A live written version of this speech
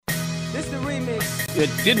It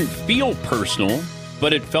didn't feel personal,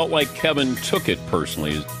 but it felt like Kevin took it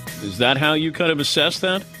personally. Is that how you kind of assess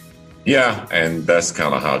that? Yeah, and that's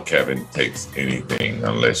kind of how Kevin takes anything,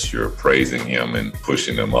 unless you're praising him and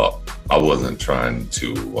pushing him up. I wasn't trying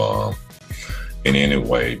to in any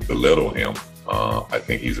way belittle him. I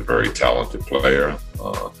think he's a very talented player.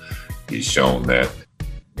 He's shown that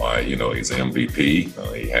by, he's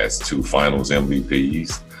MVP. He has 2 finals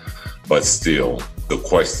MVPs. But still, the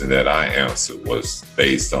question that I answered was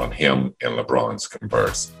based on him and LeBron's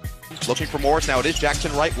comparison. Looking for Morris. Now it is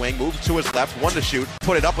Jackson right wing. Moves to his left. 1 to shoot.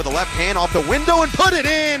 Put it up with the left hand off the window and put it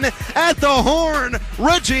in at the horn.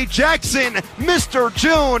 Reggie Jackson, Mr.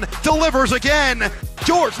 June, delivers again.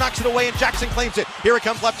 George knocks it away and Jackson claims it. Here it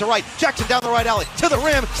comes left to right. Jackson down the right alley to the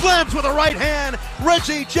rim. Slams with the right hand.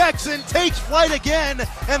 Reggie Jackson takes flight again.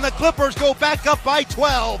 And the Clippers go back up by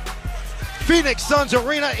 12. Phoenix Suns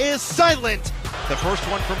Arena is silent. The first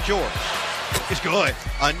one from George is good.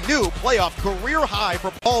 A new playoff career high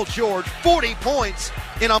for Paul George. 40 points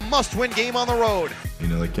in a must-win game on the road.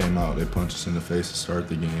 They came out, they punched us in the face to start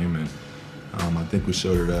the game, and I think we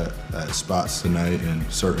showed it at spots tonight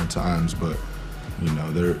and certain times, but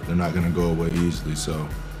they're not going to go away easily. So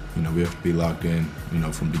we have to be locked in,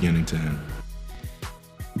 from beginning to end.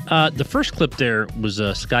 The first clip there was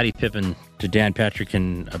Scottie Pippen to Dan Patrick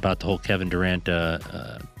and about the whole Kevin Durant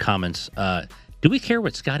comments. Do we care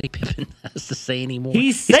what Scottie Pippen has to say anymore?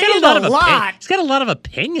 He's saying a lot. He's got a lot of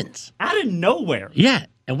opinions. Out of nowhere. Yeah.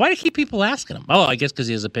 And why do people asking him? Oh, I guess because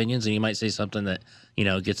he has opinions and he might say something that,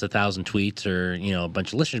 gets 1,000 tweets or, a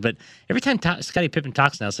bunch of listeners. But every time Scottie Pippen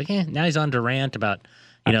talks now, it's like, now he's on Durant about,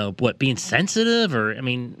 being sensitive or,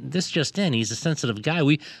 this just in. He's a sensitive guy.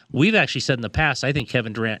 We've actually said in the past, I think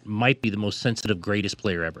Kevin Durant might be the most sensitive, greatest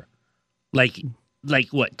player ever. Like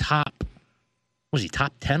what, top? Was he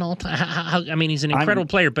top 10 all time? He's an incredible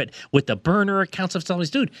player, but with the burner accounts of stuff,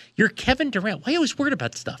 dude, you're Kevin Durant. Why are you always worried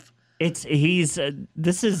about stuff? I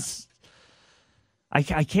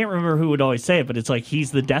can't remember who would always say it, but it's like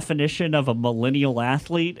he's the definition of a millennial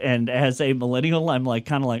athlete, and as a millennial, I'm that's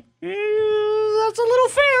a little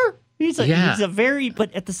fair. He's a very,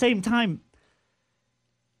 but at the same time,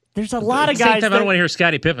 there's a lot of guys. I don't want to hear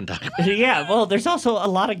Scottie Pippen talk about it. Yeah, well, there's also a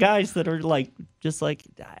lot of guys that are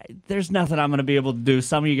there's nothing I'm going to be able to do.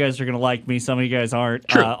 Some of you guys are going to like me. Some of you guys aren't.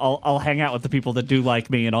 True. I'll hang out with the people that do like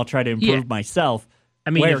me, and I'll try to improve myself.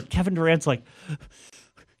 Kevin Durant's like,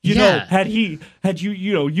 had you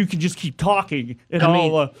could just keep talking, and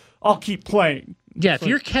I'll keep playing. Yeah, if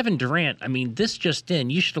you're Kevin Durant, this just in,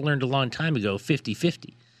 you should have learned a long time ago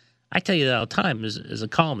 50-50. I tell you that all the time as a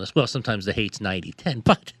columnist. Well, sometimes the hate's 90-10,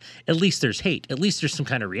 but at least there's hate. At least there's some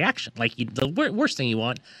kind of reaction. The worst thing you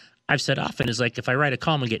want, I've said often, is if I write a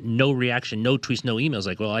column and get no reaction, no tweets, no emails,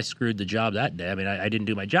 I screwed the job that day. I didn't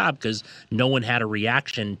do my job because no one had a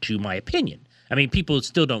reaction to my opinion. People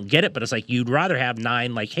still don't get it, but it's you'd rather have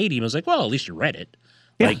 9 hate emails. Well, at least you read it.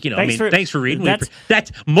 Yeah, thanks for reading.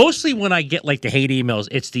 That's mostly when I get the hate emails.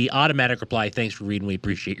 It's the automatic reply. Thanks for reading. We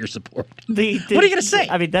appreciate your support. What are you going to say?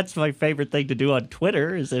 That's my favorite thing to do on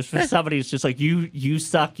Twitter. Is if somebody's just you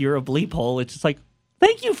suck, you're a bleep hole. It's just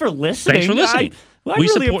thank you for listening. Thanks for listening. I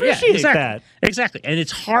really appreciate that. Exactly, and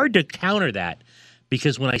it's hard to counter that.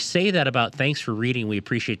 Because when I say that about thanks for reading, we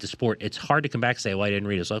appreciate the support, it's hard to come back and say, well, I didn't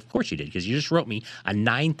read it. So, of course you did, because you just wrote me a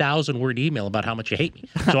 9,000-word email about how much you hate me.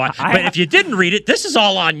 So, but if you didn't read it, this is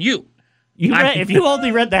all on you. If you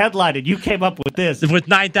only read the headline and you came up with this. With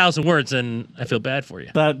 9,000 words, then I feel bad for you.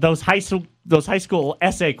 Those high school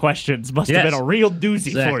essay questions must have been a real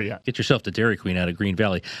doozy for you. Get yourself the Dairy Queen out of Green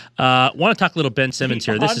Valley. Want to talk a little Ben Simmons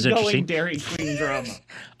here. This is interesting. Dairy Queen drama.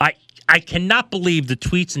 I cannot believe the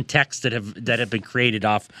tweets and texts that have been created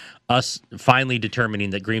off us finally determining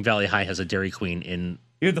that Green Valley High has a Dairy Queen in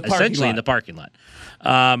the parking lot.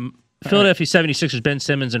 Philadelphia 76ers Ben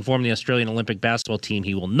Simmons informed the Australian Olympic basketball team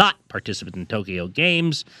he will not participate in Tokyo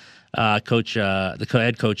Games. The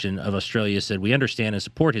head coach of Australia said, we understand and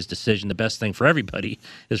support his decision. The best thing for everybody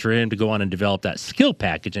is for him to go on and develop that skill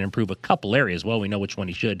package and improve a couple areas. Well, we know which one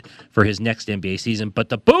he should for his next NBA season, but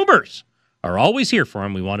the Boomers are always here for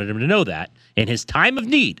him. We wanted him to know that. In his time of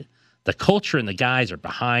need, the culture and the guys are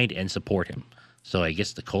behind and support him. So I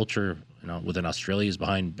guess the culture, within Australia is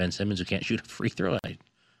behind Ben Simmons, who can't shoot a free throw. I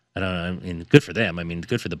don't know. Good for them.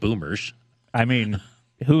 Good for the Boomers.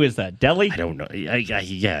 Who is that? Delhi? I don't know. I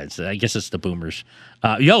guess it's the Boomers.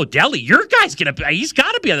 Delhi, your guy's he's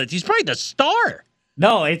got to be on it. He's probably the star.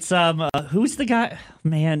 No, it's who's the guy?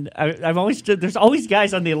 Man, there's always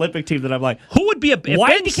guys on the Olympic team that I'm like, who would be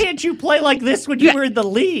why can't you play like this when you were in the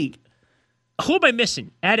league? who am I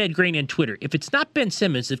missing? Ed Graney on Twitter. If it's not Ben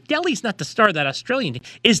Simmons, if Delhi's not the star of that Australian team,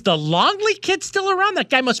 is the Longley kid still around? That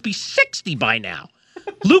guy must be 60 by now.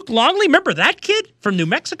 Luke Longley, remember that kid from New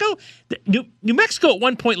Mexico? New Mexico at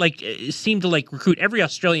one point seemed to recruit every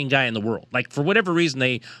Australian guy in the world. Like for whatever reason,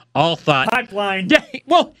 they all thought pipeline. Yeah,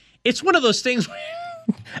 well, it's one of those things.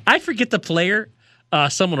 I forget the player.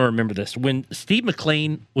 Someone will remember this when Steve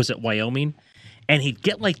McLean was at Wyoming, and he'd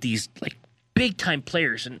get these big time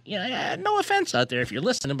players, and no offense out there if you're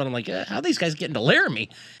listening, but I'm like, how are these guys getting to Laramie?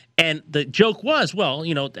 And the joke was,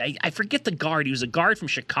 I forget the guard. He was a guard from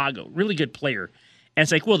Chicago, really good player. And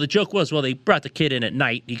it's the joke was, they brought the kid in at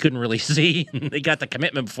night. He couldn't really see. And they got the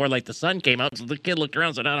commitment before the sun came out. So the kid looked around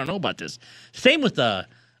and said, I don't know about this. Same with the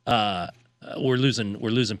we're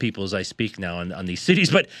losing people as I speak now on these cities.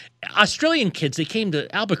 But Australian kids, they came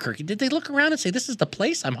to Albuquerque. Did they look around and say, this is the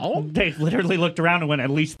place? I'm home? They literally looked around and went, at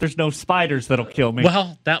least there's no spiders that'll kill me.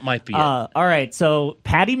 Well, that might be it. All right, so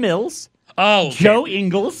Patty Mills, okay. Joe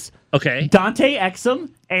Ingles, okay, Dante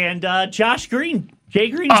Exum, and Josh Green, Jay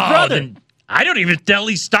Green's brother. Then I don't even tell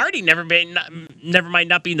he's starting. Never mind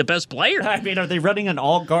not being the best player. I mean, are they running an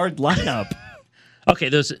all-guard lineup? Okay,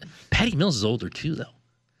 Patty Mills is older too, though.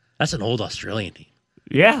 That's an old Australian team.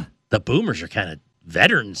 Yeah. The Boomers are kind of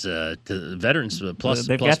veterans, plus.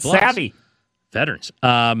 They've got savvy. Veterans.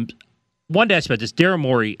 Wanted to ask about this. Daryl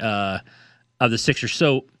Morey of the Sixers.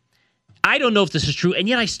 So I don't know if this is true, and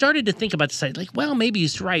yet I started to think about this. Maybe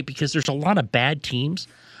he's right because there's a lot of bad teams.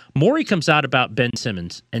 Morey comes out about Ben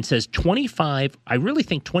Simmons and says 25, I really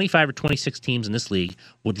think 25 or 26 teams in this league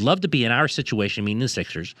would love to be in our situation, meaning the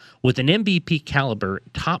Sixers, with an MVP caliber,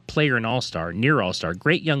 top player and all-star, near all-star,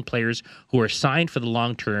 great young players who are signed for the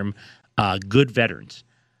long-term, good veterans.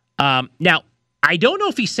 Now, I don't know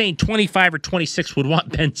if he's saying 25 or 26 would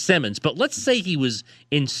want Ben Simmons, but let's say he was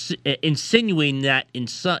insinuating that in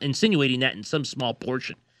some small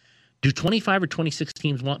portion. Do 25 or 26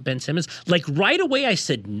 teams want Ben Simmons? Right away I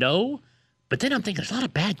said no, but then I'm thinking there's a lot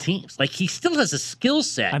of bad teams. He still has a skill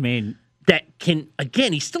set. I mean, that can,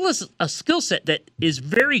 again, he still has a skill set that is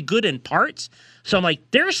very good in parts. So I'm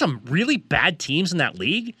there are some really bad teams in that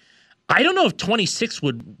league. I don't know if 26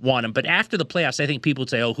 would want him, but after the playoffs, I think people would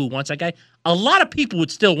say, who wants that guy? A lot of people would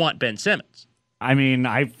still want Ben Simmons. I mean,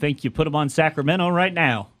 I think you put him on Sacramento right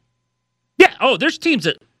now. Yeah. Oh, there's teams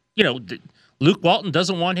that, Luke Walton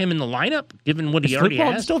doesn't want him in the lineup, given what he already Luke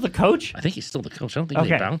Walton has. Still the coach? I think he's still the coach. I don't think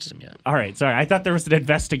they bounced him yet. All right, sorry. I thought there was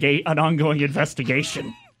an ongoing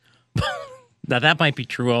investigation. Now, that might be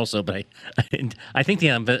true also, but I think the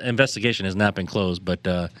investigation has not been closed, but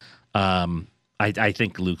I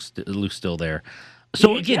think Luke's still there.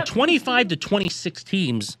 So, again, 25 to 26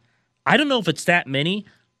 teams, I don't know if it's that many.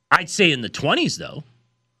 I'd say in the 20s, though.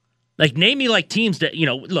 Name me teams that,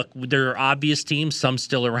 look, there are obvious teams, some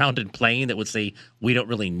still around and playing, that would say we don't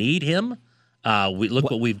really need him.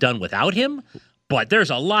 What we've done without him. But there's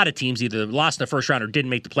a lot of teams either lost in the first round or didn't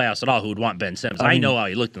make the playoffs at all who would want Ben Simmons. I know how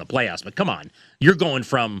he looked in the playoffs, but come on. You're going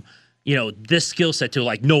from, this skill set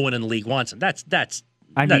to no one in the league wants him. That's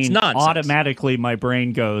nonsense. Automatically my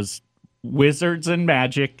brain goes Wizards and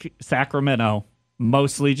Magic, Sacramento,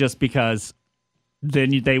 mostly just because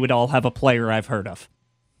then they would all have a player I've heard of.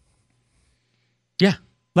 Yeah.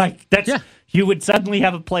 You would suddenly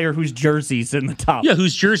have a player whose jersey's in the top. Yeah,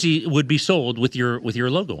 whose jersey would be sold with your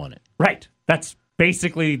logo on it. Right. That's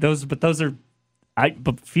basically those, but those are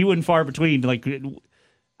few and far between.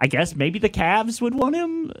 I guess maybe the Cavs would want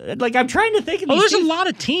him. I'm trying to think of there's a lot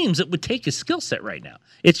of teams that would take his skill set right now.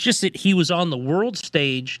 It's just that he was on the world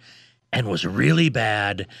stage and was really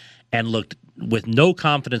bad and looked with no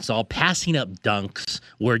confidence at all, passing up dunks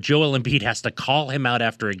where Joel Embiid has to call him out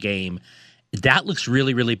after a game. That looks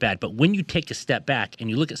really, really bad. But when you take a step back and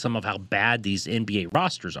you look at some of how bad these NBA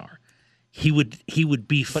rosters are, he would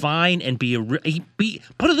be fine and put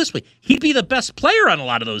it this way, he'd be the best player on a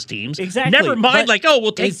lot of those teams. Exactly. Never mind,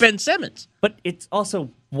 we'll take Ben Simmons. But it's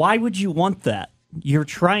also, why would you want that?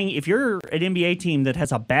 If you're an NBA team that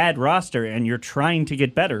has a bad roster and you're trying to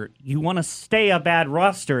get better, you want to stay a bad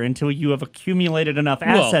roster until you have accumulated enough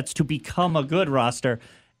assets to become a good roster.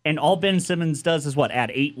 And all Ben Simmons does is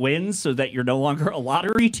add 8 wins so that you're no longer a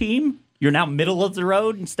lottery team? You're now middle of the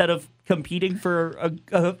road instead of competing for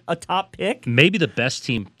a top pick? Maybe the best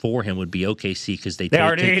team for him would be OKC because they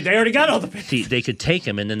already got all the picks. They could take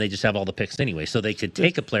him, and then they just have all the picks anyway. So they could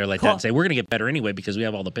take a player like that and say, we're going to get better anyway because we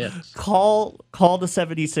have all the picks. Call the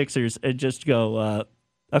 76ers and just go,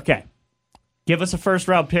 okay, give us a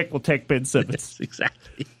first-round pick. We'll take Ben Simmons. Yes,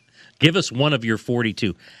 exactly. Give us one of your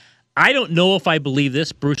 42. I don't know if I believe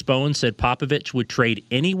this. Bruce Bowen said Popovich would trade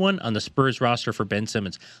anyone on the Spurs roster for Ben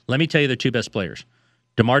Simmons. Let me tell you their two best players.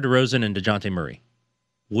 DeMar DeRozan and DeJounte Murray.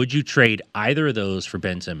 Would you trade either of those for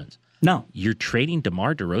Ben Simmons? No. You're trading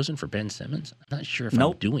DeMar DeRozan for Ben Simmons? I'm not sure if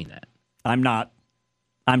I'm doing that. I'm not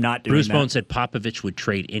doing that. Bruce Bowen said Popovich would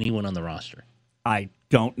trade anyone on the roster. I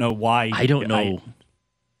don't know why. I don't know.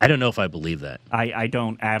 I don't know if I believe that. I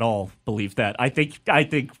don't at all believe that. I think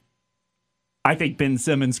Ben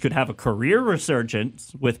Simmons could have a career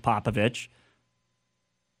resurgence with Popovich.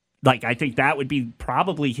 Like, I think that would be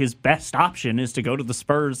probably his best option, is to go to the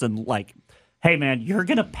Spurs and, like, hey, man, you're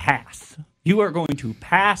going to pass. You are going to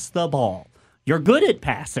pass the ball. You're good at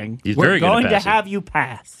passing. We're going to have you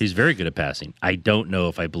pass. He's very good at passing. I don't know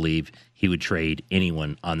if I believe he would trade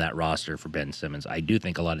anyone on that roster for Ben Simmons. I do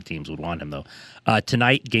think a lot of teams would want him, though.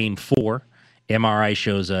 Tonight, Game 4, MRI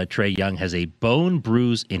shows Trae Young has a bone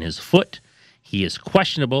bruise in his foot. He is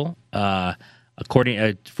questionable.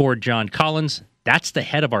 According for John Collins, that's the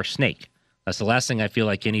head of our snake. That's the last thing I feel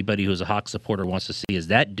like anybody who's a Hawks supporter wants to see, is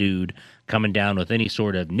that dude coming down with any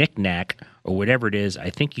sort of knick-knack or whatever it is. I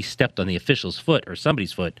think he stepped on the official's foot or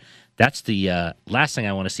somebody's foot. That's the last thing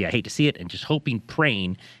I want to see. I hate to see it, and just hoping,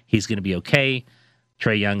 praying he's going to be okay.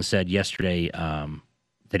 Trae Young said yesterday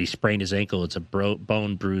that he sprained his ankle. It's a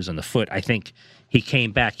bone bruise on the foot. I think he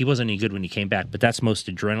came back. He wasn't any good when he came back, but that's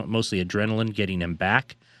mostly adrenaline getting him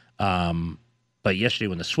back. But yesterday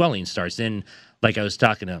when the swelling starts, then, like I was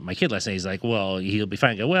talking to my kid last night, he's like, well, he'll be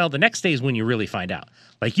fine. I go, well, the next day is when you really find out.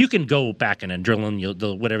 Like, you can go back and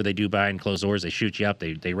adrenaline, whatever they do behind closed doors, they shoot you up,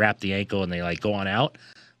 they wrap the ankle, and they, like, go on out.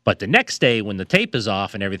 But the next day when the tape is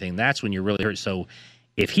off and everything, that's when you're really hurt. So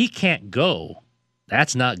if he can't go,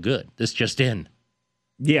 that's not good. This just in.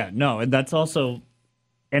 Yeah, no, and that's also,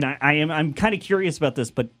 and I'm kind of curious about this,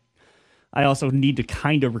 but I also need to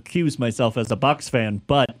kind of recuse myself as a Bucks fan.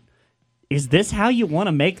 But is this how you want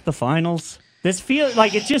to make the finals? This feels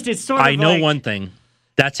like it's sort of. I know one thing.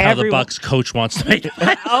 That's how the Bucks coach wants to make it.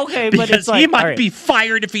 Okay, but because it's like, he might be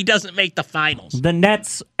fired if he doesn't make the finals. The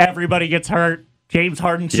Nets, everybody gets hurt. James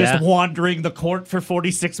Harden's just wandering the court for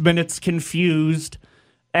 46 minutes, confused,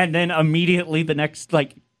 and then immediately the next,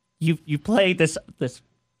 like, you play this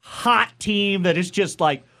hot team that is just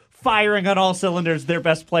like firing on all cylinders. Their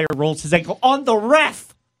best player rolls his ankle on the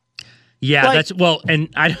ref. Yeah, like, and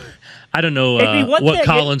I don't know what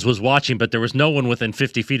Collins was watching, but there was no one within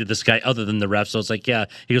 50 feet of this guy other than the ref. So it's like, yeah,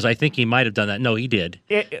 he goes, I think he might have done that. No, he did.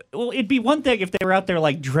 It'd be one thing if they were out there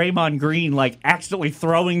like Draymond Green, like accidentally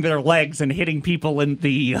throwing their legs and hitting people in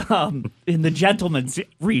the gentleman's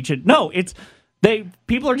region. No,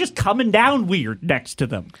 people are just coming down weird next to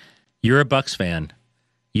them. You're a Bucks fan.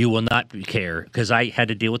 You will not care, because I had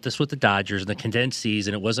to deal with this with the Dodgers and the condensed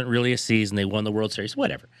season. It wasn't really a season. They won the World Series.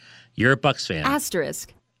 Whatever. You're a Bucks fan.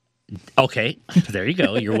 Asterisk. Okay, there you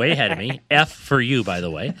go. You're way ahead of me. F for you, by the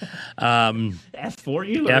way. F for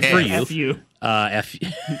you? F for you. F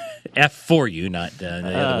you. F for you, not the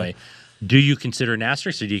other way. Do you consider an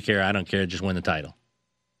asterisk, or do you care? I don't care. Just win the title.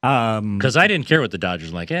 Because I didn't care what the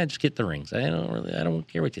Dodgers were like. Just get the rings. I don't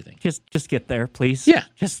care what you think. Just get there, please. Yeah.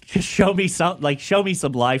 Just show me some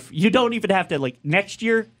life. You don't even have to, like, next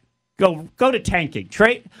year go to tanking.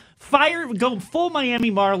 Go full Miami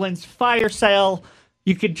Marlins, fire sale.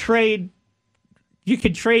 You could trade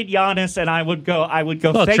Giannis, and I would go.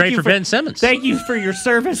 Well, trade for Ben Simmons. Thank you for your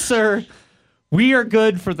service, sir. We are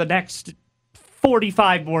good for the next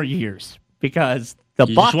 45 more years, because the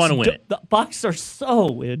Bucks want to win it. The Bucks are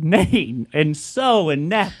so inane and so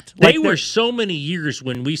inept. They were so many years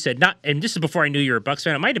when we said not. And this is before I knew you were a Bucks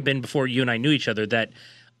fan. It might have been before you and I knew each other. That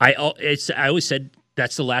I always said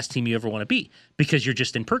that's the last team you ever want to be, because you're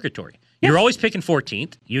just in purgatory. Yes. You're always picking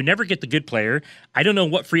 14th. You never get the good player. I don't know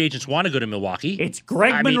what free agents want to go to Milwaukee. It's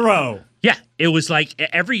Greg Monroe. Yeah, it was like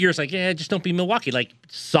every year it's like, just don't be Milwaukee. Like,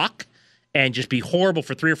 suck and just be horrible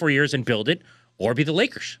for 3 or 4 years and build it, or be the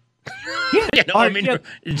Lakers. Yeah,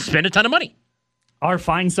 spend a ton of money. Or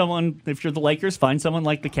find someone, if you're the Lakers, find someone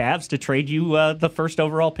like the Cavs to trade you the first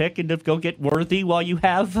overall pick and to go get Worthy while you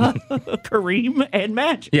have Kareem and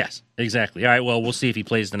Magic. Yes, exactly. All right, well, we'll see if he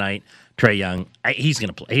plays tonight. Trae Young, he's going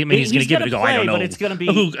to play. I mean, he's going to give it a go. I don't know. But it's going to be...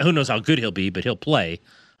 Who knows how good he'll be, but he'll play.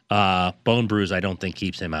 Bone bruise, I don't think,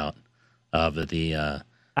 keeps him out of the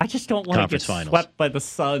I just don't want to get swept by the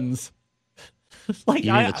Suns. Like,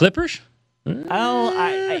 you mean the Clippers? Well,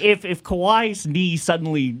 if Kawhi's knee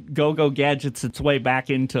suddenly go gadgets its way back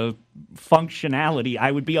into functionality,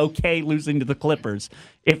 I would be okay losing to the Clippers.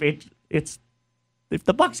 If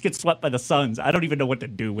the Bucks get swept by the Suns, I don't even know what to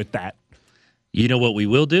do with that. You know what we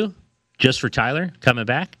will do? Just for Tyler coming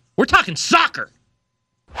back? We're talking soccer.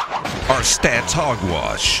 Our stats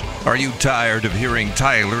hogwash. Are you tired of hearing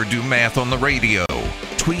Tyler do math on the radio?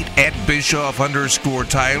 Tweet at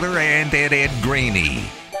Bischoff_Tyler and at Ed Graney.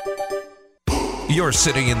 You're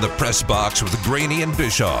sitting in the press box with Graney and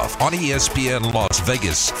Bischoff on ESPN Las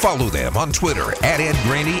Vegas. Follow them on Twitter at Ed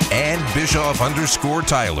Graney and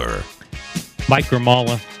Bischoff_Tyler. Mike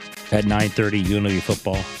Grimala at 9:30, Unity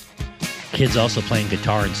Football. Kid's also playing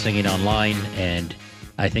guitar and singing online, and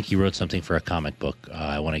I think he wrote something for a comic book.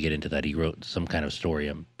 I want to get into that. He wrote some kind of story.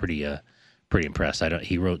 I'm pretty impressed.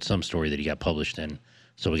 He wrote some story that he got published in,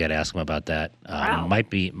 so we got to ask him about that. Wow. Might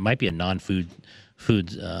be a non-food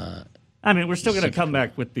foods. I mean, we're still going to come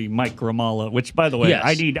back with the Mike Grimala, which, by the way, Yes.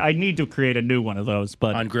 I need to create a new one of those.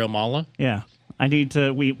 But On Grimala? yeah, I need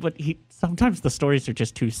to. Sometimes the stories are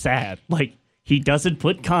just too sad. Like, he doesn't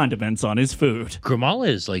put condiments on his food. Grimala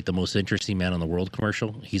is like the most interesting man in the world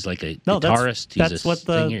commercial. He's like a No, guitarist. that's He's a what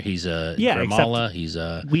the- singer. He's a Yeah, Grimala. He's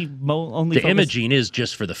a. Only The focus- imaging is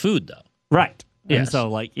just for the food, though. right. And Yes.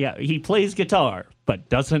 so, he plays guitar, but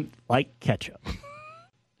doesn't like ketchup.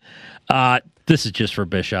 This is just for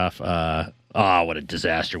Bischoff. What a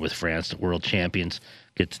disaster with France, the world champions.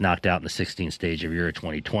 Gets knocked out in the 16th stage of Euro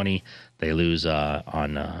 2020. They lose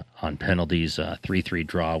on penalties, 3-3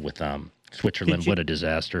 draw with Switzerland. What a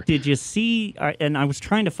disaster. Did you see? And I was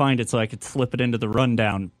trying to find it so I could slip it into the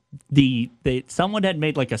rundown. Someone had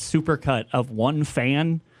made like a supercut of one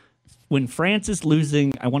fan when France is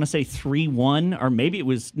losing. I want to say 3-1, or maybe it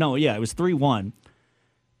was 3-1.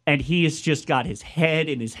 And he has just got his head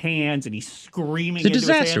in his hands, and he's screaming. It's a into his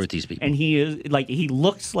disaster hands, with these people. and he is he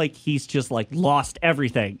looks like he's just lost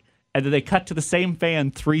everything. And then they cut to the same fan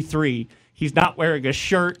 3-3. He's not wearing a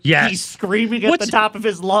shirt. Yes. He's screaming at the top of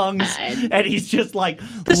his lungs, and he's just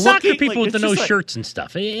the soccer people with the no it's just shirts and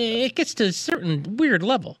stuff. It gets to a certain weird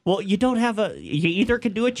level. Well, you don't have you either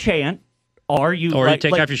can do a chant, or you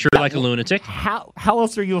take off your shirt like a lunatic. How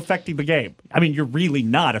else are you affecting the game? I mean, you're really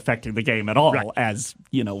not affecting the game at all, Right. as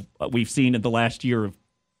we've seen in the last year of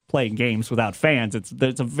playing games without fans.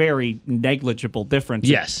 There's a very negligible difference.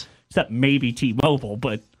 Yes. Except maybe T-Mobile,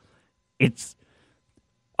 but it's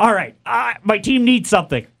all right. My team needs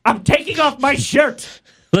something. I'm taking off my shirt.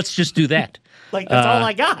 Let's just do that. That's all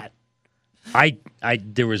I got.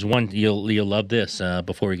 There was one you'll love this.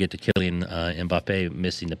 Before we get to Kylian Mbappe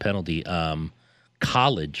missing the penalty,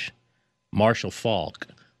 college, Marshall Falk.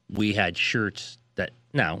 We had shirts that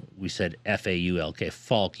now we said FAULK,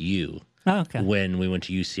 Falk U. Oh, okay. When we went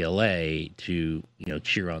to UCLA to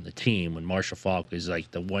cheer on the team, when Marshall Falk was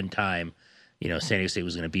like the one time San Diego State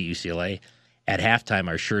was going to beat UCLA. At halftime,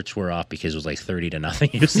 our shirts were off because it was like 30-0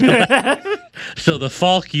 UCLA. So the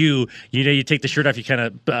Falk you take the shirt off, you kind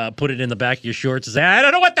of put it in the back of your shorts and say, I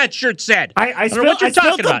don't know what that shirt said. I don't know what you're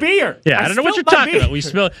spilled talking the about. beer. Yeah, I don't know what you're talking about. We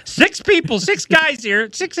spilled 6 guys here,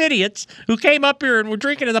 6 idiots who came up here and were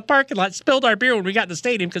drinking in the parking lot, spilled our beer when we got in the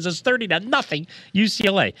stadium because it was 30-0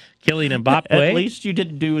 UCLA. Kylian Mbappe. At least you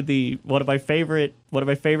didn't do one of my favorite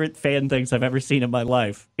fan things I've ever seen in my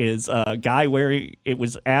life is a guy it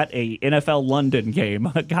was at a NFL London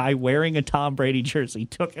game, a guy wearing a Tom Brady jersey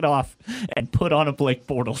took it off and put on a Blake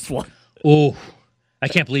Bortles one. Oh, I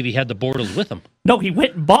can't believe he had the Bortles with him. No, he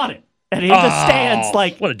went and bought it. And in the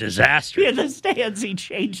stands, what a disaster! In the stands, he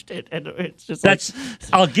changed it, and it's just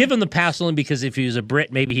I'll give him the pass only because if he was a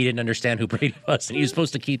Brit, maybe he didn't understand who Brady was, and he was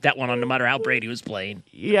supposed to keep that one on no matter how Brady was playing.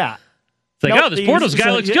 Yeah, it's like, this Bortles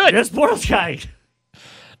guy looks good. This Bortles guy.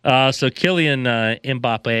 So Kylian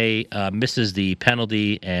Mbappe misses the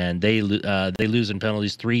penalty, and they lose in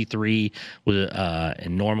penalties 3-3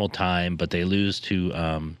 in normal time, but they lose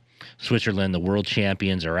to Switzerland. The world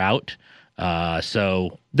champions are out.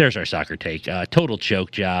 So there's our soccer take. Total choke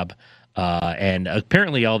job. And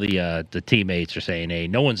apparently all the teammates are saying, hey,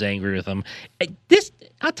 no one's angry with them.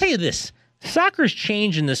 I'll tell you this. Soccer's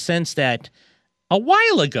changed in the sense that a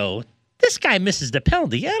while ago, this guy misses the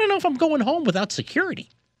penalty. I don't know if I'm going home without security.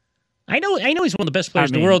 I know he's one of the best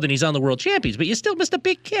players in the world and he's on the world champions, but you still missed a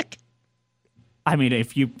big kick. I mean,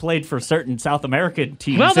 if you played for certain South American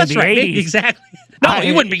teams well, that's in the right. 80s. Exactly. No,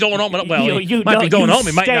 he wouldn't be going home. Well, he might be going home.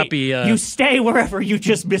 He might not be. You stay wherever you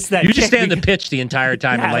just missed that. You just stay on the pitch the entire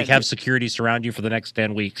time and have security surround you for the next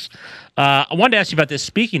 10 weeks. I wanted to ask you about this.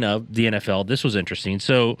 Speaking of the NFL, this was interesting.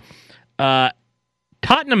 So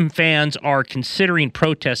Tottenham fans are considering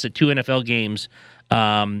protests at 2 NFL games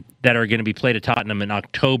that are going to be played at Tottenham in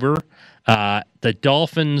October. The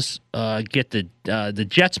Dolphins the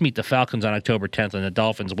Jets meet the Falcons on October 10th, and the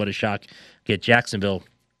Dolphins, what a shock, get Jacksonville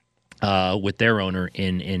with their owner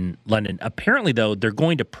in London. Apparently, though, they're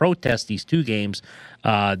going to protest these 2 games.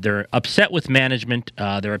 They're upset with management.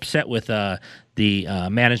 They're upset with the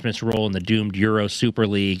management's role in the doomed Euro Super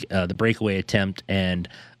League, the breakaway attempt, and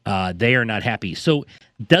they are not happy. So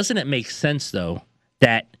doesn't it make sense, though,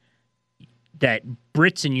 that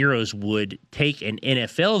Brits and Euros would take an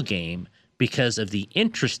NFL game because of the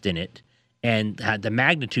interest in it and the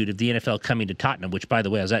magnitude of the NFL coming to Tottenham, which, by the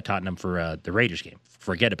way, I was at Tottenham for the Raiders game.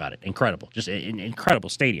 Forget about it. Incredible. Just an incredible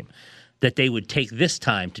stadium. That they would take this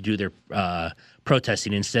time to do their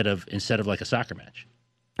protesting instead of like a soccer match.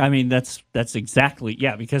 I mean, that's exactly,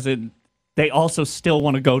 because they also still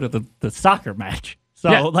want to go to the soccer match.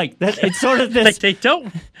 So, it's sort of this. They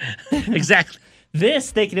don't. Exactly.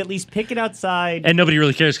 This, they can at least pick it outside. And nobody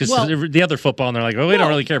really cares because the other football, and they're like, we don't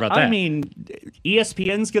really care about that. I mean,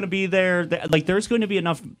 ESPN's going to be there. There's going to be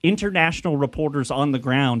enough international reporters on the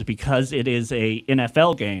ground because it is a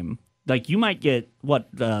NFL game. Like, you might get,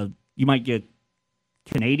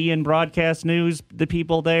 Canadian broadcast news, the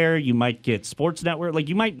people there. You might get Sports Network.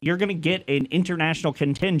 You're going to get an international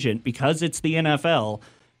contingent because it's the NFL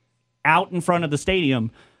out in front of the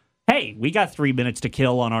stadium. Hey, we got 3 minutes to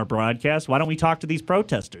kill on our broadcast. Why don't we talk to these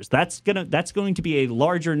protesters? That's going to be a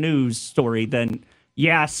larger news story than,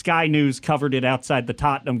 Sky News covered it outside the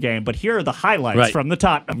Tottenham game, but here are the highlights from the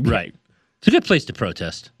Tottenham game. Right. It's a good place to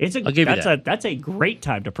protest. I'll give you that. That's a great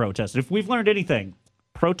time to protest. If we've learned anything,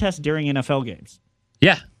 protest during NFL games.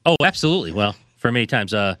 Yeah. Oh, absolutely. Well, for many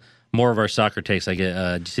times, more of our soccer takes. I get.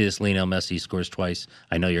 Do you see this? Lionel Messi scores twice.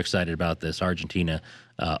 I know you're excited about this. Argentina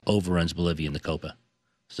overruns Bolivia in the Copa.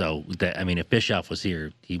 So, if Bischoff was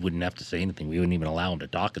here, he wouldn't have to say anything. We wouldn't even allow him to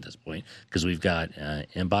talk at this point because we've got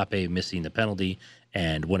Mbappe missing the penalty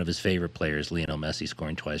and one of his favorite players, Lionel Messi,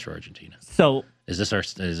 scoring twice for Argentina. So,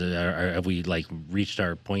 have we reached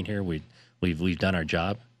our point here? We've done our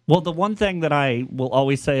job. Well, the one thing that I will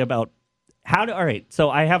always say about so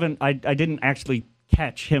I didn't actually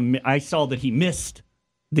catch him. I saw that he missed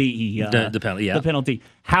the penalty. Yeah. The penalty.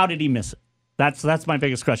 How did he miss it? That's my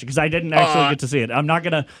biggest question because I didn't actually get to see it. I'm not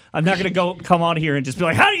gonna come on here and just be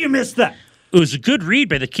like, how do you miss that? It was a good read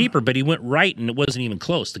by the keeper, but he went right and it wasn't even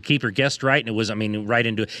close. The keeper guessed right and it was, right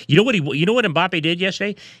into it. You know what Mbappe did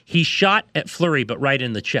yesterday? He shot at Fleury, but right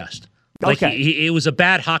in the chest. It was a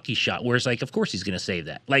bad hockey shot, where it's like, of course he's going to save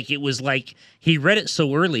that. It was like he read it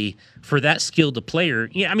so early for that skilled a player.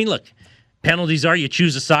 Yeah, look, penalties are you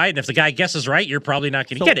choose a side, and if the guy guesses right, you're probably not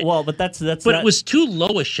going to get it. Well, but that's. But it was too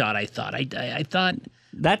low a shot. I thought. I thought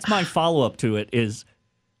that's my follow up to it is.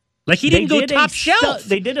 He didn't go top shelf.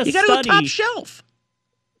 They did a study. You got to go top shelf.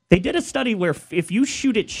 They did a study where if you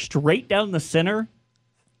shoot it straight down the center,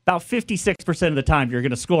 about 56% of the time you're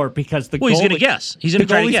going to score because the goalie, he's going to guess. He's going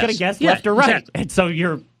to guess left or right. Exactly. And so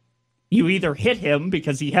you either hit him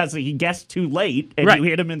because he guessed too late and you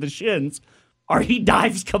hit him in the shins, or he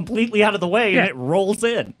dives completely out of the way and it rolls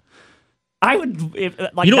in. I would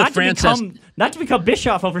not to become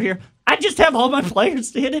Bischoff over here. I'd just have all my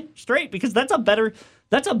players to hit it straight because that's a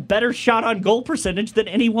better shot on goal percentage than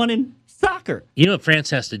anyone in soccer. You know what France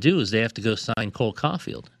has to do is they have to go sign Cole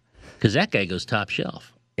Caulfield because that guy goes top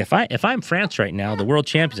shelf. If I'm France right now, the world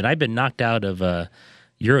champions, and I've been knocked out of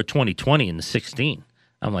Euro 2020 in the 16,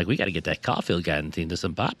 I'm like, we got to get that Caulfield guy in the team. This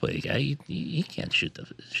Mbappe guy, he can't shoot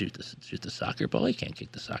the soccer ball. He can't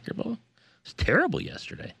kick the soccer ball. It's terrible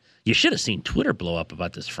yesterday. You should have seen Twitter blow up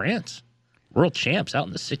about this France world champs out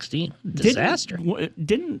in the 16. Disaster.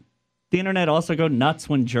 Didn't the internet also go nuts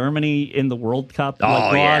when Germany in the World Cup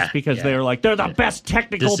lost because they were like, they're the best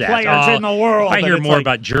technical players in the world? I hear more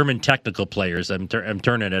about German technical players. I'm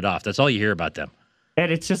turning it off. That's all you hear about them.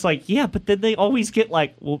 And it's just like, but then they always get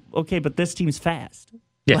like, well, okay, but this team's fast.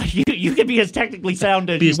 Yeah. You can be as technically sound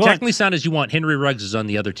as you want. Technically sound as you want. Henry Ruggs is on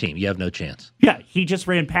the other team. You have no chance. Yeah, he just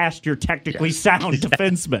ran past your technically sound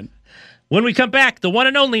defenseman. When we come back, the one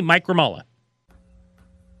and only Mike Ramala.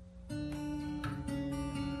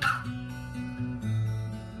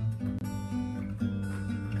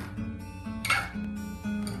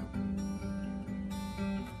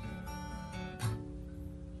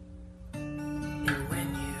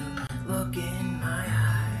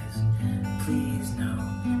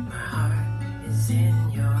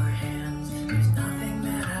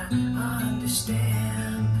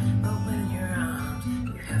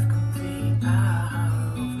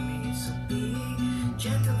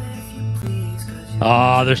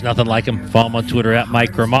 Oh, there's nothing like him. Follow him on Twitter at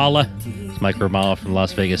Mike Ramala. It's Mike Ramala from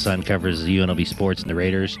Las Vegas Sun, covers the UNLV sports and the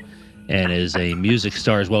Raiders, and is a music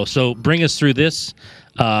star as well. So bring us through this.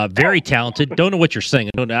 Very talented. Don't know what you're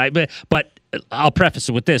singing, but I'll preface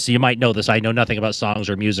it with this. You might know this. I know nothing about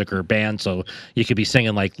songs or music or bands, so you could be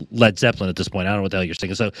singing like Led Zeppelin at this point. I don't know what the hell you're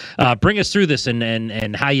singing. So bring us through this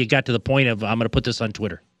and how you got to the point of I'm going to put this on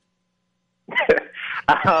Twitter.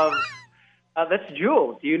 That's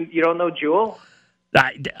Jewel. You don't know Jewel?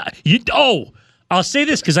 I'll say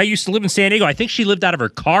this because I used to live in San Diego. I think she lived out of her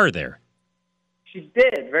car there. She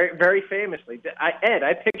did, very, very famously. Ed,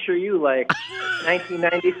 I picture you like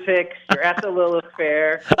 1996. You're at the Lilith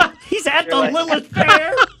Fair. He's at the Lilith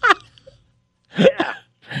Fair? Yeah.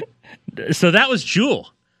 So that was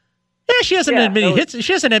Jewel. Yeah, she hasn't had many hits.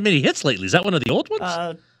 She hasn't had many hits lately. Is that one of the old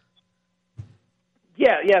ones?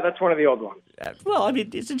 Yeah, that's one of the old ones. Well, I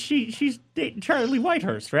mean, isn't she's dating Charlie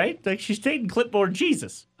Whitehurst, right? Like she's dating Clipboard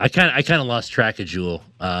Jesus. I kind of lost track of Jewel,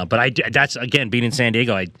 but that's again being in San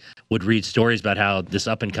Diego. I would read stories about how this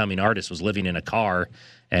up and coming artist was living in a car,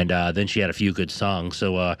 and then she had a few good songs.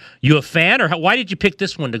 So, you a fan, or why did you pick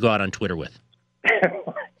this one to go out on Twitter with?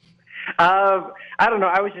 I don't know.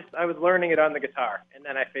 I was learning it on the guitar, and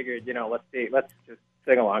then I figured, let's just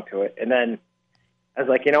sing along to it, and then I was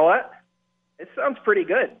like, you know what? It sounds pretty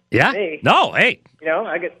good. Yeah. To me. No, hey.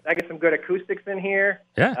 I get some good acoustics in here.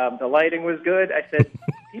 Yeah. The lighting was good. I said,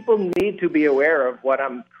 people need to be aware of what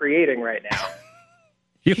I'm creating right now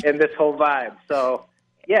and this whole vibe. So,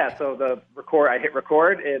 yeah. So I hit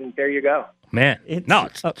record, and there you go. Man,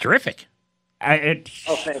 it's terrific.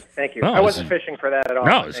 Thank you. No, I wasn't fishing for that at all.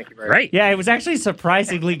 No, it was thank you very great. much. Yeah, it was actually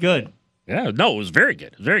surprisingly good. Yeah, no, it was very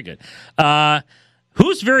good. Very good.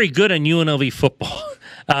 Who's very good on UNLV football?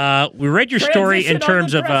 We read your story in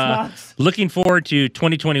terms of looking forward to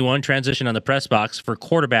 2021 transition on the press box for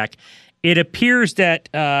quarterback. It appears that,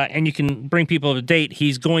 and you can bring people up to date,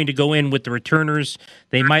 he's going to go in with the returners.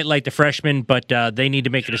 They might like the freshmen, but they need to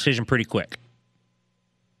make a decision pretty quick.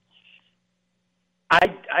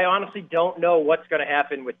 I honestly don't know what's going to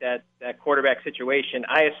happen with that quarterback situation.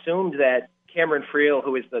 I assumed that Cameron Friel,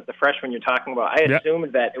 who is the freshman you're talking about, I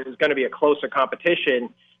assumed that it was going to be a closer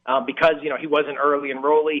competition because, he wasn't early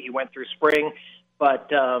enrollee. He went through spring. But,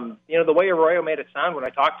 the way Arroyo made it sound when I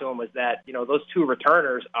talked to him was that, those two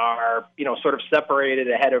returners are, sort of separated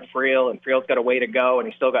ahead of Friel, and Friel's got a way to go, and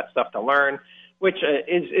he's still got stuff to learn, which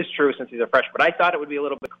is true since he's a freshman. But I thought it would be a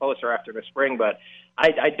little bit closer after the spring, but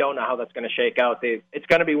I don't know how that's going to shake out. It's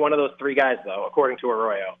going to be one of those three guys, though, according to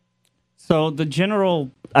Arroyo. So the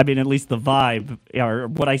general, at least the vibe, or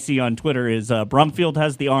what I see on Twitter is Brumfield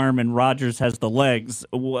has the arm and Rodgers has the legs.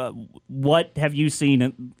 What have you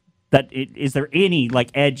seen is there any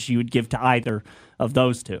edge you would give to either of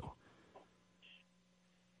those two?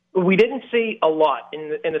 We didn't see a lot in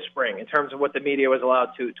the spring in terms of what the media was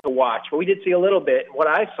allowed to watch, but we did see a little bit. What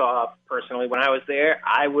I saw personally when I was there,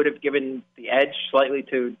 I would have given the edge slightly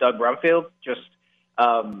to Doug Brumfield.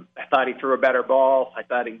 I thought he threw a better ball. I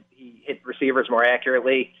thought he hit receivers more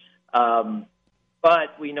accurately.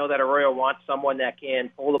 But we know that Arroyo wants someone that can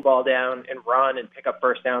pull the ball down and run and pick up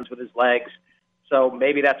first downs with his legs. So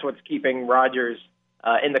maybe that's what's keeping Rodgers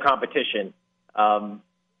in the competition.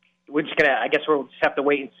 We'll just have to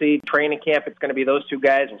wait and see. Training camp, it's going to be those two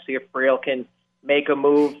guys. We'll see if Friel can make a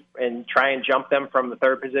move and try and jump them from the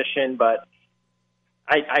third position. But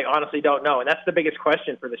I honestly don't know. And that's the biggest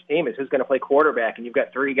question for this team is who's going to play quarterback. And you've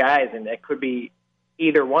got three guys, and it could be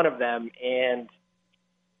either one of them. And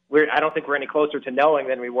I don't think we're any closer to knowing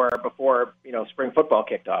than we were before, spring football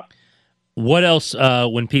kicked off. What else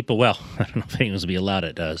when people, I don't know if anyone's going to be allowed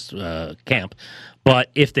at camp, but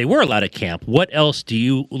if they were allowed at camp, what else do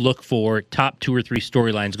you look for top 2 or 3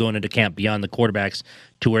 storylines going into camp beyond the quarterbacks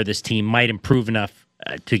to where this team might improve enough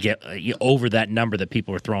to get over that number that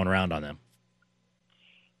people are throwing around on them?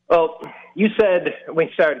 Well, you said, when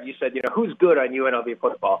you started, who's good on UNLV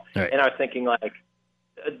football? Right. And I was thinking,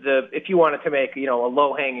 if you wanted to make, a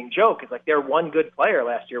low-hanging joke, it's their one good player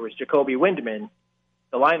last year was Jacoby Windman,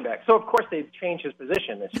 the linebacker. So, of course, they've changed his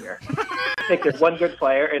position this year. I think there's one good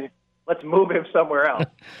player, and let's move him somewhere else.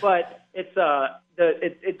 But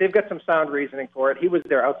they've got some sound reasoning for it. He was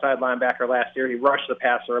their outside linebacker last year. He rushed the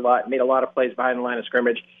passer a lot, made a lot of plays behind the line of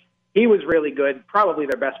scrimmage. He was really good, probably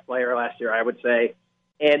their best player last year, I would say.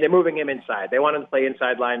 And they're moving him inside. They want him to play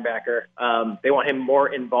inside linebacker. They want him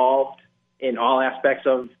more involved in all aspects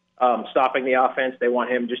of stopping the offense. They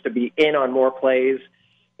want him just to be in on more plays.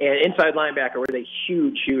 And inside linebacker was a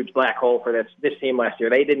huge, huge black hole for this team last year.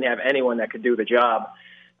 They didn't have anyone that could do the job.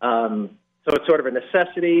 So it's sort of a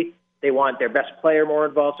necessity. They want their best player more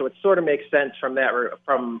involved. So it sort of makes sense from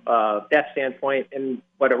that standpoint. And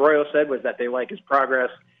what Arroyo said was that they like his progress.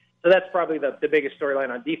 So that's probably the biggest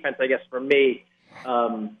storyline on defense, I guess, for me.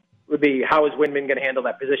 Would be how is Windman going to handle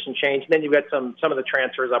that position change? And then you've got some of the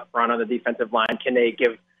transfers up front on the defensive line. Can they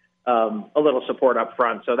give a little support up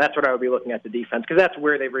front? So that's what I would be looking at the defense because that's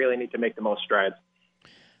where they really need to make the most strides.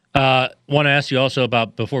 Want to ask you also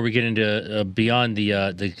about, before we get into beyond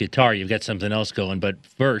the guitar, you've got something else going. But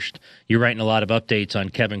first, you're writing a lot of updates on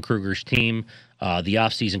Kevin Kruger's team, the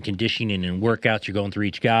offseason conditioning and workouts. You're going through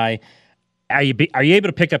each guy. Are you able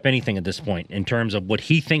to pick up anything at this point in terms of what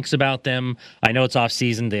he thinks about them? I know it's off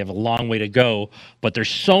season; they have a long way to go, but there's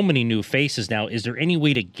so many new faces now. Is there any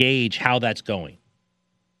way to gauge how that's going?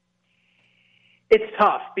 It's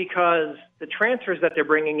tough because the transfers that they're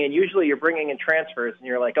bringing in, usually you're bringing in transfers and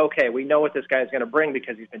you're like, okay, we know what this guy's going to bring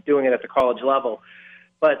because he's been doing it at the college level.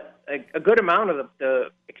 But a good amount of the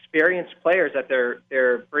experienced players that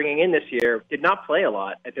they're bringing in this year did not play a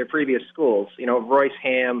lot at their previous schools. You know, Royce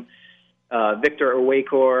Ham, Victor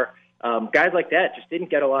Owekor, guys like that just didn't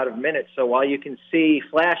get a lot of minutes. So while you can see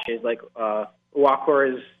flashes like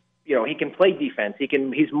Owekor is, you know, he can play defense.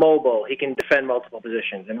 He's mobile. He can defend multiple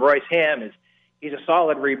positions. And Royce Ham he's a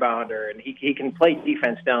solid rebounder, and he can play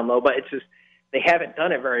defense down low, but it's just they haven't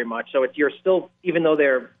done it very much. So you're still, even though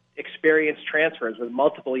they're experienced transfers with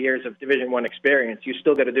multiple years of Division I experience, you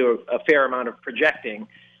still got to do a fair amount of projecting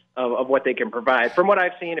of what they can provide. From what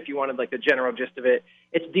I've seen, if you wanted like the general gist of it,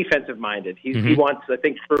 it's defensive-minded. He wants, I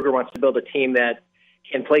think Kruger wants to build a team that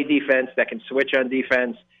can play defense, that can switch on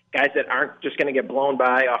defense, guys that aren't just going to get blown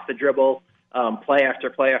by off the dribble, play after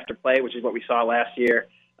play after play, which is what we saw last year.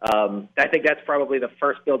 I think that's probably the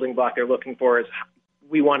first building block they're looking for is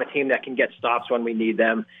we want a team that can get stops when we need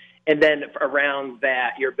them. And then around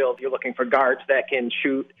that, you're looking for guards that can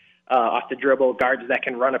shoot off the dribble, guards that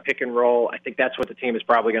can run a pick and roll. I think that's what the team is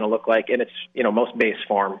probably going to look like in its most base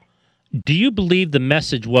form. Do you believe the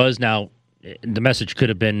message was, now the message could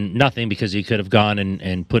have been nothing because he could have gone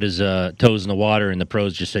and put his toes in the water and the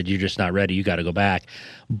pros just said, you're just not ready, you got to go back.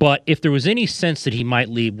 But if there was any sense that he might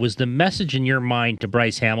leave, was the message in your mind to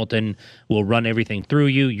Bryce Hamilton, we'll run everything through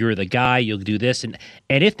you, you're the guy, you'll do this? And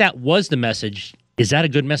if that was the message, is that a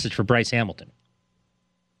good message for Bryce Hamilton?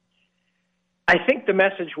 I think the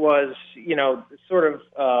message was, sort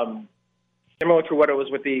of similar to what it was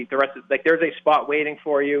with the rest of, like, there's a spot waiting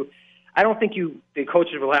for you. I don't think the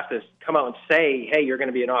coaches will have to come out and say, hey, you're going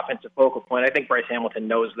to be an offensive focal point. I think Bryce Hamilton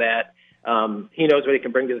knows that. He knows what he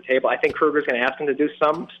can bring to the table. I think Kruger's going to ask him to do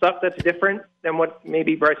some stuff that's different than what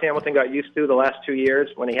maybe Bryce Hamilton got used to the last 2 years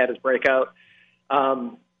when he had his breakout.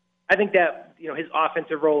 I think that, his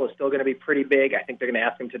offensive role is still going to be pretty big. I think they're going to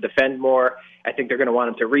ask him to defend more. I think they're going to want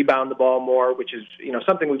him to rebound the ball more, which is,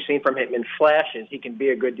 something we've seen from him in flashes. He can be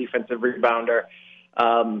a good defensive rebounder.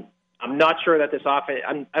 I'm not sure that this offense,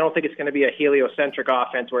 I don't think it's going to be a heliocentric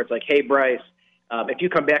offense where it's like, hey, Bryce, if you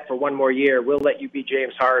come back for one more year, we'll let you be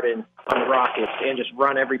James Harden on the Rockets and just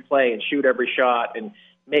run every play and shoot every shot and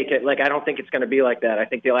make it. Like, I don't think it's going to be like that. I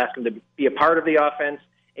think they'll ask him to be a part of the offense,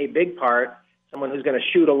 a big part, someone who's going to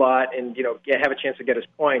shoot a lot and, have a chance to get his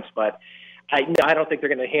points. But I don't think they're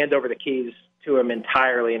going to hand over the keys to him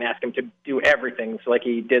entirely and ask him to do everything like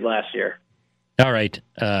he did last year. All right.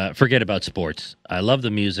 Forget about sports. I love the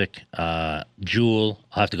music. Jewel,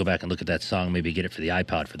 I'll have to go back and look at that song, maybe get it for the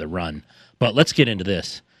iPod for the run. But let's get into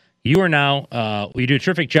this. You are now, you do a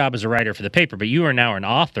terrific job as a writer for the paper, but you are now an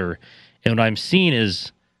author. And what I'm seeing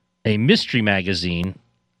is a mystery magazine,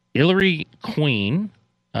 Ellery Queen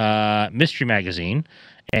mystery magazine.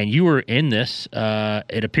 And you were in this.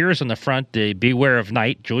 It appears on the front, the Beware of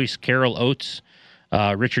Night, Joyce Carol Oates,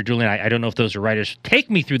 Richard Julian. I don't know if those are writers. Take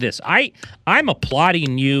me through this. I'm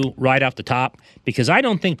applauding you right off the top because I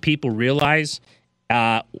don't think people realize,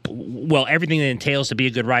 everything that entails to be a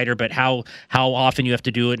good writer, but how often you have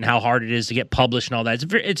to do it and how hard it is to get published and all that.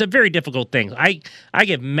 It's a very difficult thing. I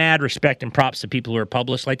give mad respect and props to people who are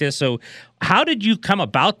published like this. So how did you come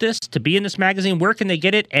about this to be in this magazine? Where can they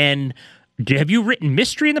get it? And have you written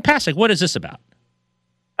mystery in the past? Like, what is this about?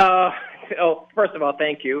 First of all,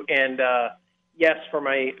 thank you. And, yes, for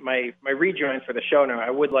my rejoin for the show now, I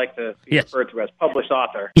would like to be referred to as published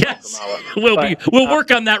author. Yes, we'll work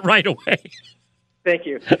on that right away. Thank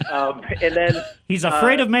you. And then he's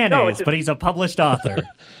afraid of mayonnaise, but he's a published author.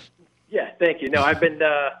 Yeah, thank you. No, I've been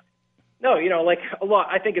like a lot.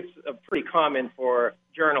 I think it's pretty common for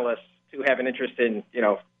journalists to have an interest in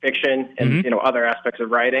fiction and other aspects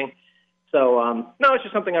of writing. So it's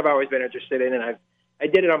just something I've always been interested in, and I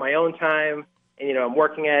did it on my own time, and I'm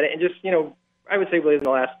working at it, and just I would say really in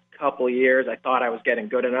the last couple of years, I thought I was getting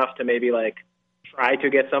good enough to maybe try to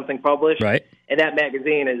get something published. Right. And that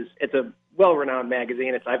magazine it's a well-renowned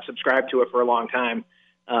magazine. I've subscribed to it for a long time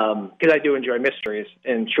because I do enjoy mysteries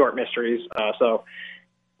and short mysteries. So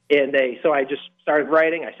I just started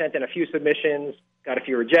writing. I sent in a few submissions, got a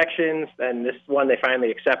few rejections. Then this one they finally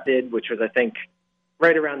accepted, which was I think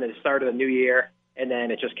right around the start of the new year. And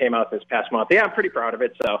then it just came out this past month. Yeah, I'm pretty proud of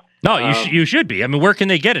it. So no, you should be. I mean, where can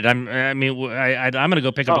they get it? I'm going to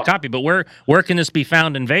go pick up a copy. But where can this be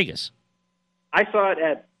found in Vegas? I saw it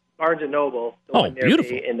at Barnes and Noble. The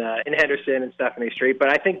beautiful! In Henderson and Stephanie Street. But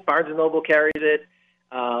I think Barnes and Noble carries it.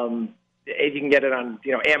 You can get it on,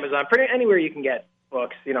 Amazon, pretty anywhere you can get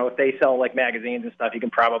books. If they sell like magazines and stuff, you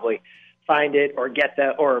can probably find it or get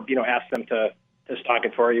that, or ask them to stock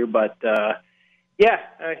it for you. But yeah,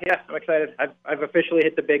 I'm excited. I've officially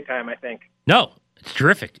hit the big time, I think. No, it's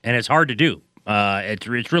terrific, and it's hard to do.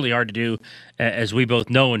 It's really hard to do, as we both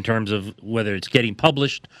know, in terms of whether it's getting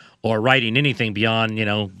published or writing anything beyond,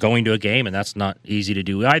 going to a game, and that's not easy to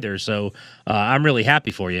do either. So I'm really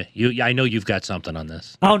happy for you. I know you've got something on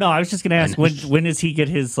this. Oh no, I was just going to ask when does he get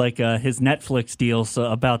his his Netflix deals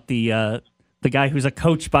about the guy who's a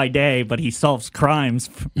coach by day, but he solves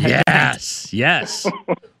crimes. Yes.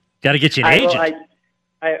 Got to get you an agent.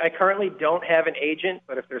 I currently don't have an agent,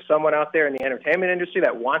 but if there's someone out there in the entertainment industry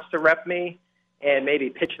that wants to rep me and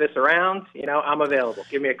maybe pitch this around, I'm available.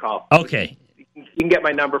 Give me a call. Okay. You can get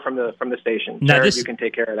my number from the station. Now Jared, you can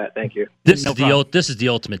take care of that. Thank you. This is the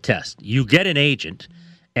ultimate test. You get an agent,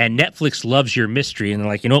 and Netflix loves your mystery, and they're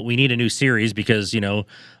like, we need a new series because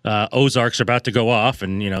Ozark's about to go off,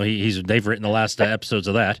 and they've written the last episodes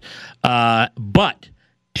of that. But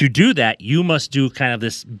to do that, you must do kind of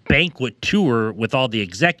this banquet tour with all the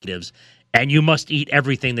executives, and you must eat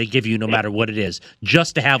everything they give you, no matter what it is,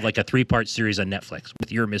 just to have like a 3-part series on Netflix with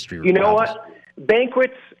your mystery. You know what?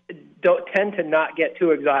 Banquets don't tend to not get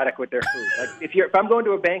too exotic with their food. Like if I'm going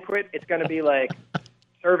to a banquet, it's going to be like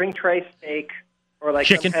serving tray steak or like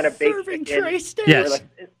chicken. Some kind of baked Serving chicken. tray steak. Yes.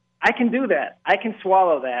 I can do that. I can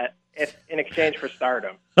swallow that if in exchange for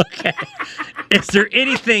stardom. Okay. Is there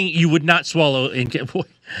anything you would not swallow?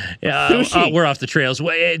 We're off the trails.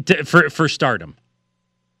 For stardom.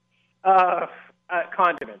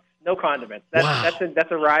 Condiments. No condiments.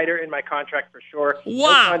 That's a rider in my contract for sure. Wow.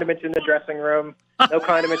 No condiments in the dressing room. No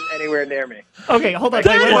condiments anywhere near me. Okay, hold on.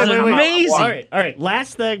 That is wait. amazing. All right.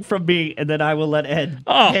 Last thing from me, and then I will let Ed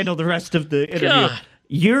handle the rest of the interview. God.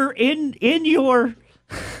 You're in your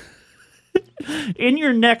in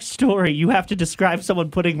your next story. You have to describe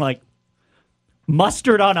someone putting like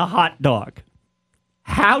mustard on a hot dog.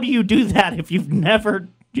 How do you do that if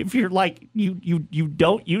you're like you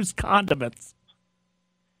don't use condiments?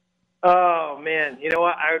 Oh man, you know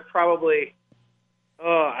what? I would probably.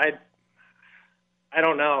 I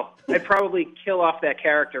don't know. I'd probably kill off that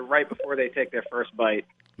character right before they take their first bite.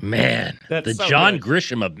 Man, That's the so John good.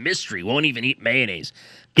 Grisham of mystery won't even eat mayonnaise.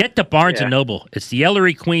 Get to Barnes & Noble. It's the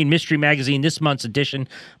Ellery Queen Mystery Magazine, this month's edition.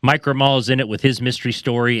 Mike Ramal is in it with his mystery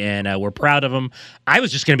story, and we're proud of him. I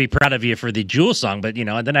was just going to be proud of you for the Jewel song, but,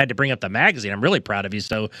 and then I had to bring up the magazine. I'm really proud of you,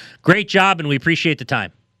 so great job, and we appreciate the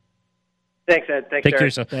time. Thanks, Ed. Thanks, Take care of Jared.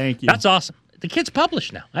 yourself. Thank you. That's awesome. The kid's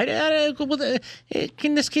published now.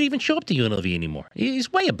 Can this kid even show up to UNLV anymore?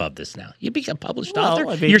 He's way above this now. You become published author.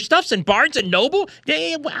 I mean, your stuff's in Barnes & Noble?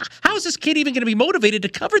 How is this kid even going to be motivated to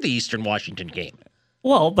cover the Eastern Washington game?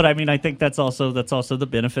 Well, but I mean, I think that's also the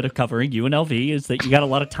benefit of covering UNLV is that you got a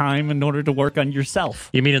lot of time in order to work on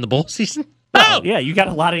yourself. You mean in the bowl season? Oh, yeah, you got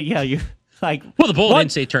a lot of you like. Well, the bowl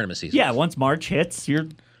didn't say tournament season. Yeah, once March hits, you're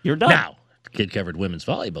done. Now, if the kid covered women's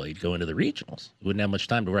volleyball, he'd go into the regionals. He wouldn't have much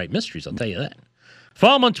time to write mysteries, I'll tell you that.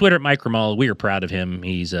 Follow him on Twitter at Mike Ramal. We are proud of him.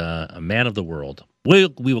 He's a man of the world. We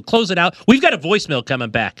will close it out. We've got a voicemail coming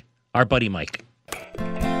back. Our buddy Mike.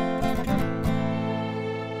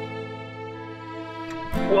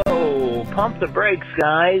 Whoa, pump the brakes,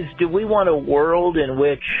 guys. Do we want a world in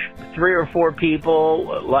which 3 or 4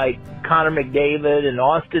 people like Connor McDavid and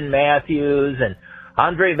Austin Matthews and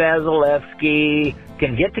Andrei Vasilevsky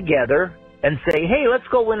can get together and say, hey, let's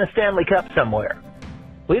go win a Stanley Cup somewhere?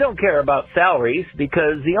 We don't care about salaries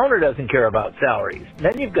because the owner doesn't care about salaries.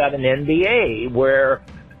 Then you've got an NBA where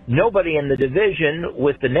nobody in the division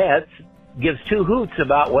with the Nets gives 2 hoots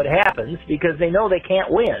about what happens because they know they can't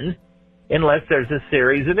win unless there's a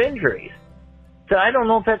series of injuries. So I don't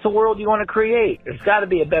know if that's a world you want to create. There's got to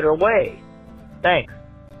be a better way. Thanks.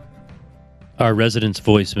 Our resident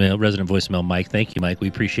voicemail, Mike. Thank you, Mike. We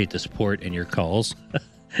appreciate the support and your calls.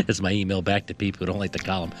 It's my email back to people who don't like the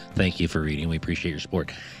column. Thank you for reading. We appreciate your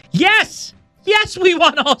support. Yes, we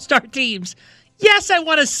want all-star teams. Yes, I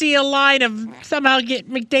want to see a line of somehow get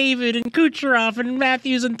McDavid and Kucherov and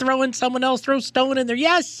Matthews and throw in someone else, throw Stone in there.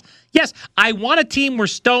 Yes. I want a team where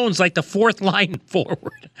Stone's like the 4th line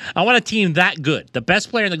forward. I want a team that good. The best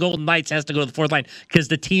player in the Golden Knights has to go to the 4th line because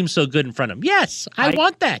the team's so good in front of him. Yes, I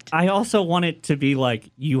want that. I also want it to be like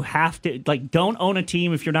you have to don't own a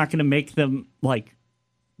team if you're not going to make them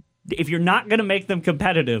if you're not going to make them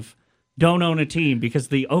competitive. Don't own a team because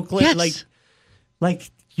the Oakland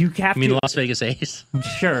you have to. You mean Las Vegas A's?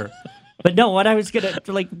 Sure. But no, what I was going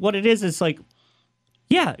to, what it is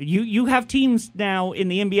you have teams now in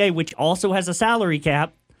the NBA, which also has a salary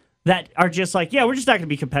cap, that are just we're just not going to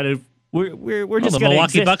be competitive. We're just the going to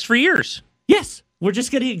Milwaukee exist. Bucks for years. Yes, we're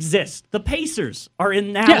just going to exist. The Pacers are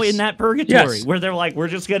in that purgatory where they're like, we're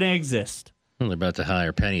just going to exist. Well, they're about to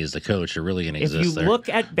hire Penny as the coach. They're really going to If exist you look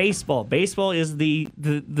at baseball is the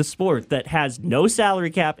sport that has no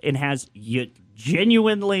salary cap and has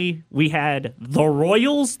genuinely. We had the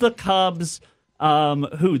Royals, the Cubs,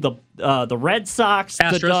 the Red Sox,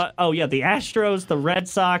 Astros. The Astros, the Red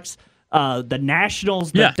Sox, the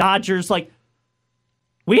Nationals, the Dodgers, like.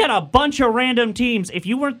 We had a bunch of random teams. If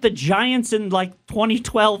you weren't the Giants in like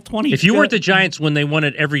 2012, if you weren't the Giants when they won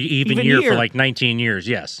it every even year for like 19 years,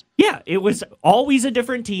 yes. Yeah, it was always a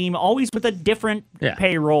different team, always with a different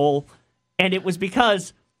payroll. And it was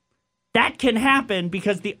because that can happen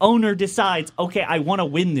because the owner decides, okay, I want to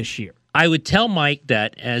win this year. I would tell Mike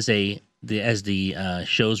that as the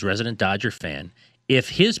show's resident Dodger fan, if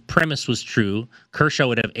his premise was true, Kershaw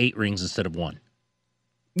would have 8 rings instead of 1.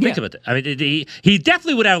 Think about that. I mean, he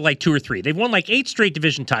definitely would have like 2 or 3. They've won like 8 straight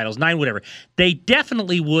division titles, 9, whatever. They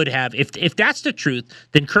definitely would have. If that's the truth,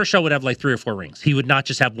 then Kershaw would have like 3 or 4 rings. He would not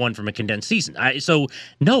just have 1 from a condensed season.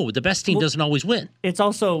 No, the best team doesn't always win. It's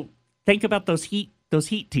also think about those Heat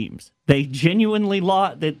teams. They genuinely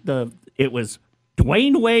lost. It was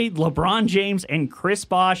Dwayne Wade, LeBron James, and Chris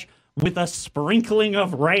Bosh with a sprinkling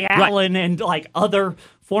of Ray Allen and like other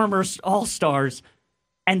former All-Stars.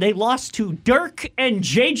 And they lost to Dirk and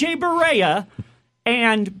J.J. Barea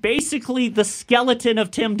and basically the skeleton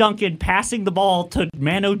of Tim Duncan passing the ball to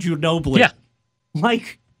Manu Ginobili. Yeah.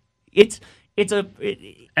 Like, and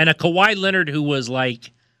a Kawhi Leonard who was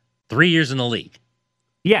like 3 years in the league.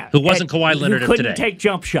 Yeah. Who wasn't Kawhi Leonard of today. Who couldn't take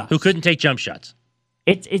jump shots. Who couldn't take jump shots.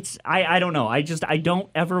 I don't know. I don't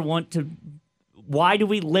ever want to. Why do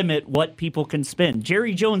we limit what people can spend?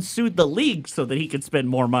 Jerry Jones sued the league so that he could spend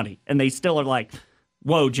more money. And they still are like,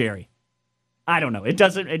 whoa, Jerry. I don't know. It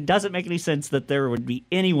doesn't make any sense that there would be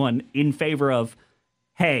anyone in favor of,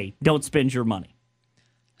 hey, don't spend your money.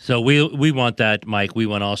 So we want that, Mike. We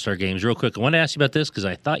want All-Star games. Real quick, I want to ask you about this because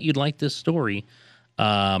I thought you'd like this story.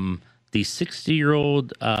 The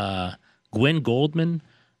 60-year-old Gwen Goldman,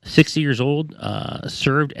 60 years old,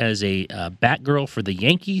 served as a Batgirl for the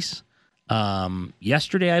Yankees.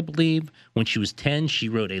 Yesterday, I believe, when she was 10, she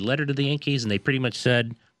wrote a letter to the Yankees, and they pretty much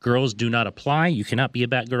said, girls do not apply. You cannot be a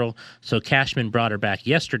Batgirl. So Cashman brought her back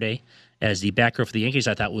yesterday as the Batgirl for the Yankees.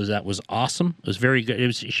 I thought that was awesome. It was very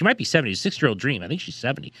good. She might be 70. It's a 6-year-old dream. I think she's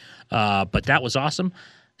 70. But that was awesome.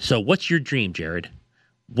 So what's your dream, Jared?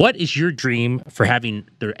 What is your dream for having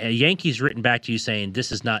the Yankees written back to you saying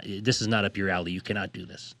this is not up your alley? You cannot do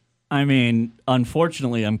this. I mean,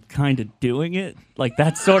 unfortunately, I'm kind of doing it. Like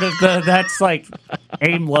that's sort of that's like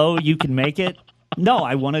aim low, you can make it. No,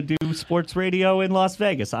 I want to do sports radio in Las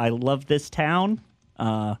Vegas. I love this town.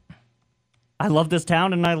 And I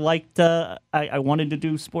wanted to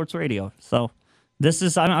do sports radio. So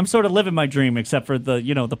I'm sort of living my dream, except for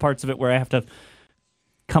the parts of it where I have to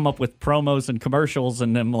come up with promos and commercials,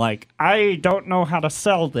 and I'm like, I don't know how to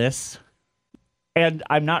sell this, and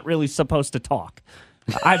I'm not really supposed to talk.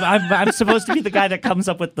 I'm supposed to be the guy that comes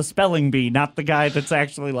up with the spelling bee, not the guy that's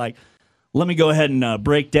actually like, let me go ahead and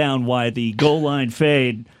break down why the goal line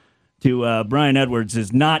fade to Brian Edwards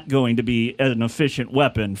is not going to be an efficient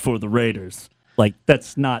weapon for the Raiders. Like,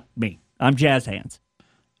 that's not me. I'm Jazz Hands.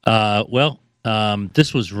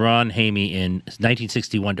 This was Ron Hamey in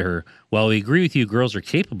 1961 to her. While we agree with you, girls are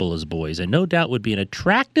capable as boys and no doubt would be an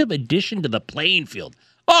attractive addition to the playing field.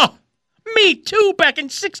 Oh, me too, back in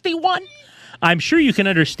 61. I'm sure you can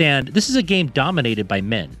understand this is a game dominated by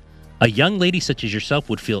men. A young lady such as yourself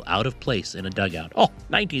would feel out of place in a dugout. Oh,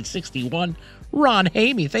 1961. Ron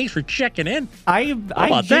Hamey, thanks for checking in. How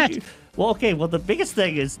about that? Well, okay. Well, the biggest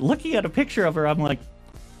thing is looking at a picture of her. I'm like,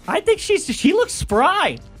 I think she looks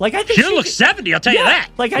spry. Like I think she looks 70. I'll tell you that.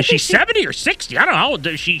 Like is she 70 or 60? I don't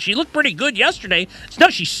know. She looked pretty good yesterday. No,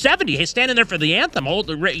 she's 70. He's standing there for the anthem,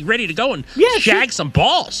 ready to go and shag some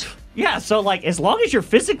balls. Yeah. So like, as long as you're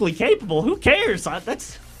physically capable, who cares?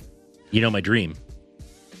 That's. My dream.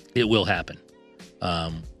 It will happen.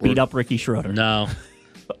 Beat up Ricky Schroeder. No.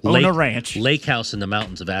 Own a ranch. Lake house in the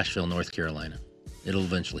mountains of Asheville, North Carolina. It'll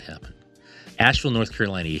eventually happen. Asheville, North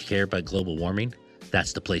Carolina, you care about global warming?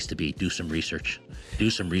 That's the place to be. Do some research. Do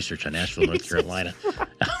some research on Asheville, North Carolina.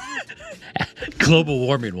 Global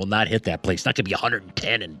warming will not hit that place. It's not going to be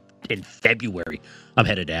 110 in February. I'm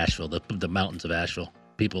headed to Asheville, the mountains of Asheville.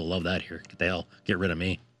 People love that here. They'll get rid of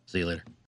me. See you later.